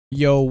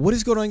Yo, what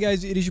is going on,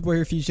 guys? It is your boy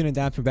here,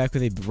 FusionAdapt. We're back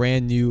with a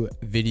brand new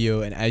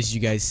video, and as you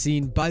guys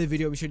seen by the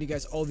video, I'm showing you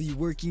guys all the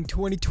working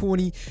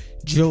 2020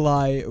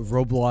 July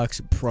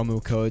Roblox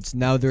promo codes.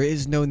 Now, there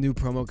is no new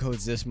promo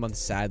codes this month,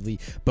 sadly,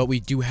 but we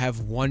do have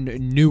one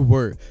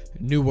newer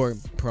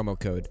promo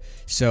code.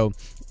 So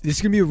this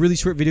is gonna be a really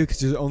short video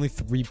because there's only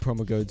 3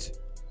 promo codes.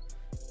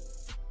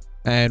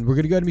 And we're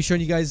gonna go ahead and be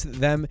showing you guys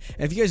them.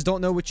 And if you guys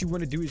don't know, what you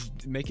want to do is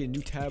make a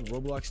new tab,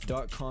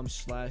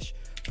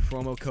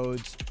 roblox.com/promo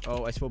codes.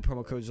 Oh, I spelled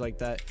promo codes like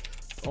that.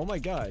 Oh my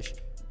gosh,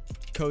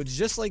 codes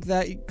just like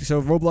that.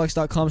 So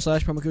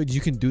roblox.com/promo codes.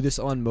 You can do this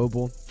on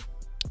mobile.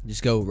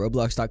 Just go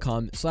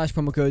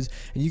roblox.com/promo codes,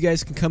 and you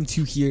guys can come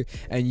to here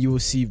and you will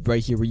see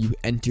right here where you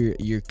enter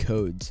your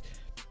codes.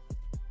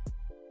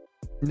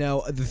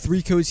 Now, the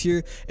 3 codes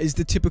here is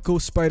the typical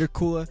Spider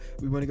Cooler.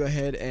 We want to go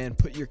ahead and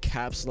put your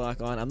caps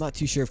lock on. I'm not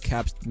too sure if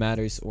caps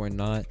matters or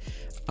not.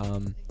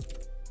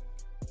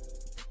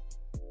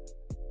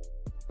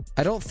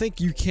 I don't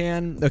think you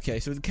can. Okay,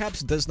 so the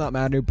caps does not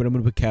matter, but I'm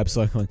going to put caps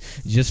lock on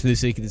just for the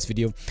sake of this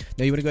video.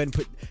 Now, you want to go ahead and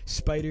put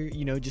Spider,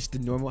 you know, just the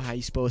normal how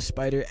you spell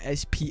Spider,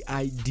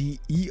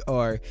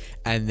 S-P-I-D-E-R,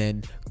 and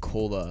then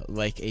Cola,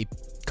 like a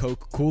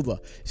Coca-Cola.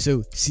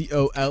 So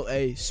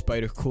C-O-L-A,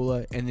 Spider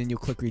Cola, and then you'll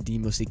click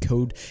redeem. You'll say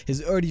code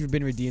has already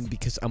been redeemed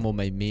because I'm on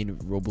my main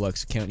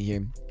Roblox account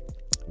here,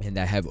 and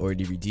I have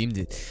already redeemed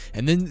it.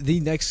 And then the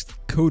next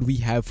code we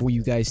have for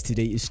you guys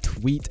today is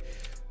tweet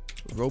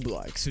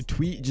Roblox. So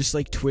tweet just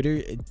like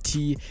Twitter,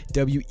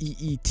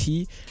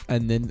 T-W-E-E-T,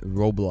 and then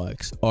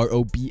Roblox,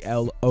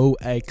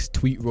 R-O-B-L-O-X,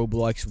 tweet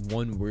Roblox,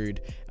 one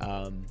word.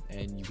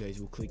 And you guys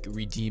will click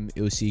redeem.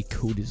 It will say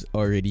code is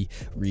already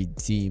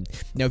redeemed.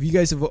 Now, if you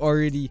guys have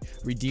already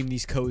redeemed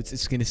these codes,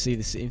 it's gonna say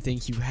the same thing.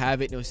 If you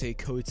have it, it'll say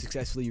code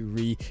successfully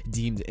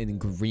redeemed in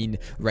green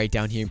right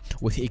down here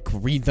with a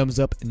green thumbs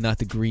up, not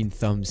the green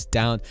thumbs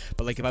down.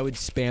 But like if I would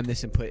spam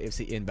this and put it would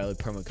say invalid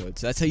promo code.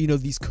 So that's how you know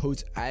these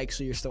codes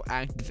actually are still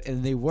active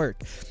and they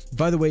work.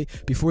 By the way,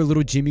 before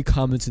little Jimmy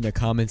comments in the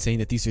comments saying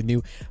that these are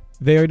new,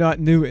 they are not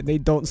new, and they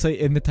don't say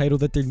in the title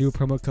that they're new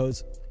promo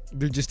codes.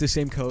 They're just the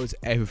same codes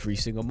every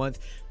single month,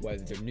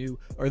 whether they're new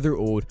or they're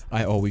old.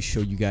 I always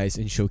show you guys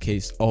and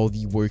showcase all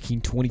the working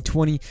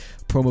 2020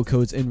 promo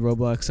codes in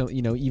Roblox. So,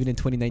 you know, even in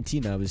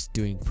 2019, I was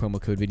doing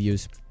promo code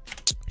videos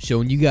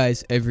showing you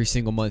guys every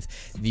single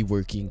month the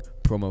working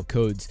promo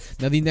codes.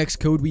 Now, the next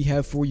code we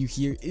have for you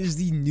here is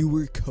the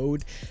newer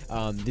code.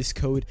 This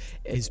code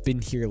has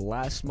been here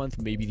last month,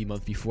 maybe the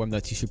month before. I'm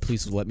not too sure.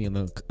 Please let me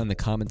on the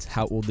comments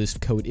how old this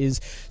code is,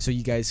 so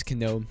you guys can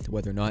know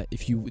whether or not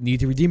if you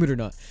need to redeem it or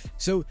not.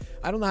 So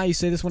I don't know how you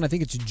say this one. I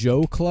think it's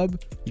Joe Club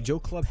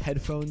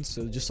headphones.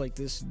 So just like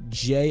this,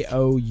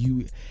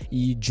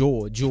 J-O-U-E,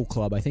 Joel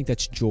Club. I think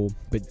that's Joel,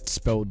 but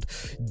spelled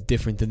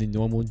different than the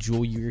normal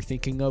Joel you're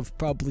thinking of.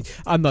 Probably,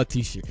 I'm not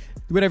too sure.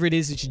 Whatever it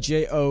is, it's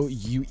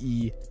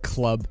J-O-U-E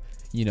club,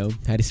 you know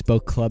how to spell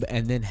club,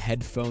 and then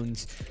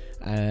headphones,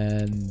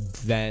 and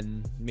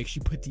then make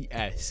sure you put the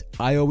S.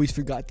 I always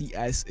forgot the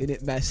S and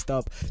it messed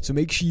up, so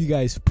make sure you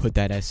guys put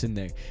that S in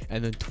there.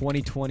 And then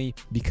 2020,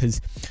 because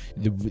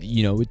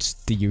you know it's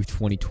the year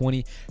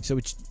 2020, so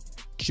it's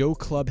Joe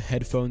Club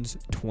headphones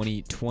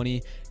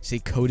 2020. Say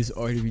code is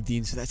already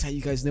redeemed, so that's how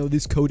you guys know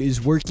this code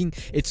is working.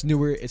 It's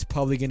newer, it's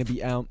probably gonna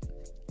be out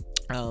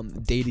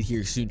dated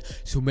here soon,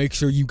 so make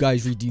sure you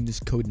guys redeem this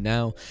code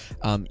now.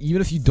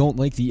 Even if you don't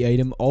like the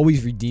item,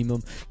 always redeem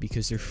them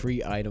because they're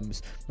free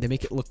items. They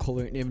make it look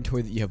cooler in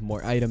inventory that you have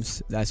more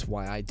items. That's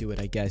why I do it,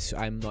 I guess.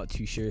 I'm not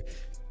too sure.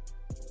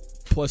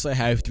 Plus, I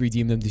have to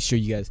redeem them to show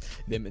you guys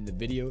them in the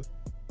video.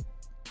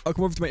 I'll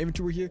come over to my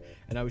inventory here,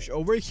 and I will show.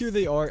 Oh, right here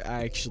they are.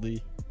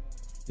 Actually,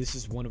 this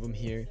is one of them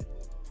here.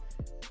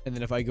 And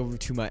then if I go over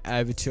to my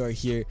avatar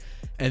here,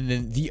 and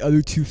then the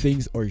other 2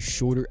 things are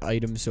shoulder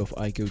items. So if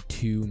I go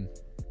to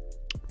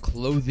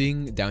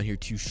clothing, down here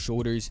to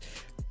shoulders,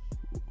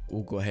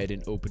 we'll go ahead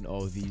and open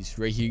all of these.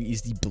 Right here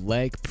is the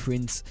Black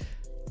Prince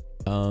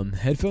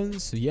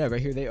headphones. So yeah, right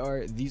here they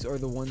are. These are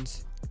the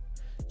ones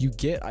you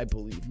get, I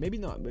believe. Maybe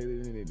not.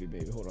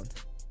 Maybe. Hold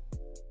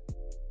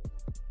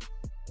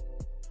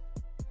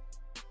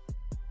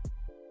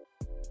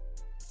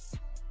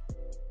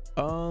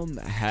on.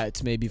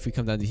 Hats, maybe, if we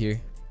come down to here.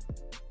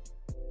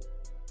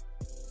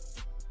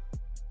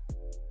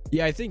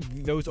 Yeah, I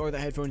think those are the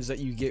headphones that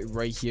you get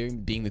right here,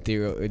 being that they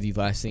are the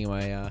last thing in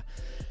my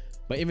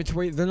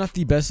inventory. They're not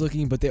the best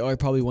looking, but they are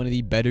probably one of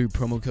the better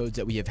promo codes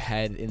that we have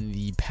had in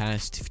the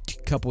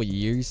past couple of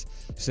years.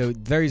 So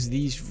there's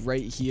these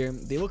right here.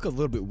 They look a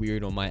little bit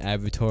weird on my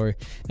avatar.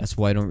 That's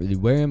why I don't really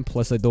wear them.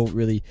 Plus, I don't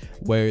really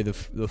wear the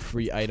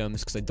free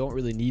items because I don't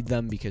really need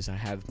them because I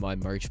have my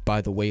merch. By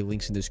the way,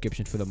 links in the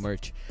description for the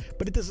merch.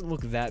 But it doesn't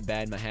look that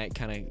bad. My hat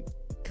kind of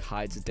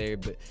hides it there,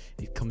 but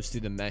it comes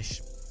through the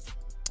mesh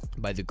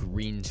by the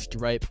green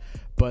stripe.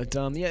 But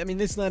yeah, I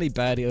mean, it's not a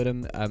bad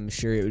item. I'm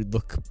sure it would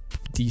look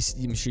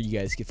decent. I'm sure you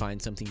guys could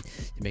find something to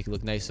make it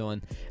look nice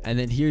on. And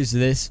then here's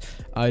this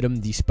item,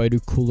 the Spider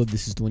Cola.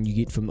 This is the one you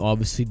get from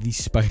obviously the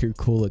Spider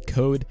Cola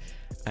code.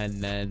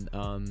 And then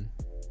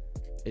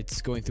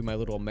it's going through my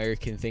little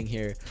American thing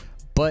here.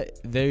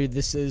 But there,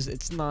 this is,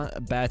 it's not a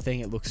bad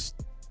thing. It looks,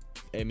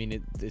 I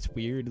mean, it's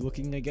weird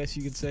looking, I guess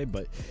you could say,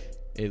 but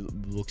it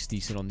looks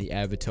decent on the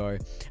avatar.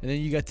 And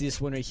then you got this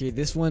one right here.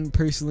 This one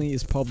personally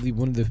is probably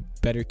one of the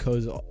better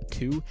codes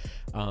too,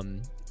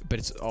 but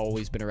it's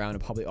always been around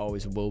and probably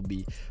always will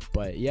be.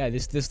 But yeah,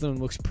 this one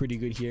looks pretty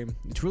good here.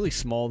 It's really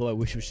small though. I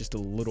wish it was just a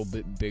little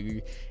bit bigger,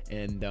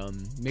 and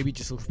maybe it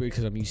just looks weird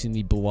because I'm using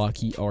the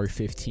blocky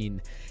R15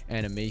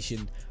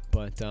 animation.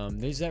 But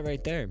there's that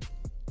right there.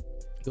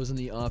 Goes on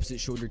the opposite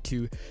shoulder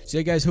too. So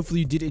yeah, guys,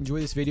 hopefully you did enjoy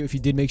this video. If you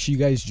did, make sure you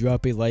guys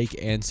drop a like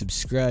and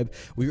subscribe.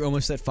 We're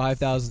almost at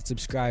 5,000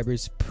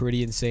 subscribers.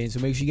 Pretty insane. So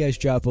make sure you guys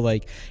drop a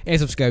like and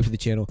subscribe to the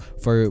channel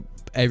for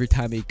every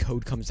time a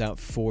code comes out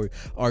for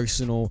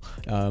Arsenal,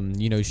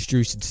 you know,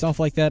 Struce and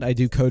stuff like that. I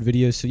do code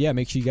videos. So yeah,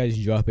 make sure you guys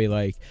drop a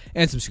like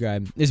and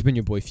subscribe. This has been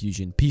your boy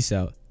Fusion. Peace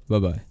out. Bye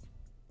bye.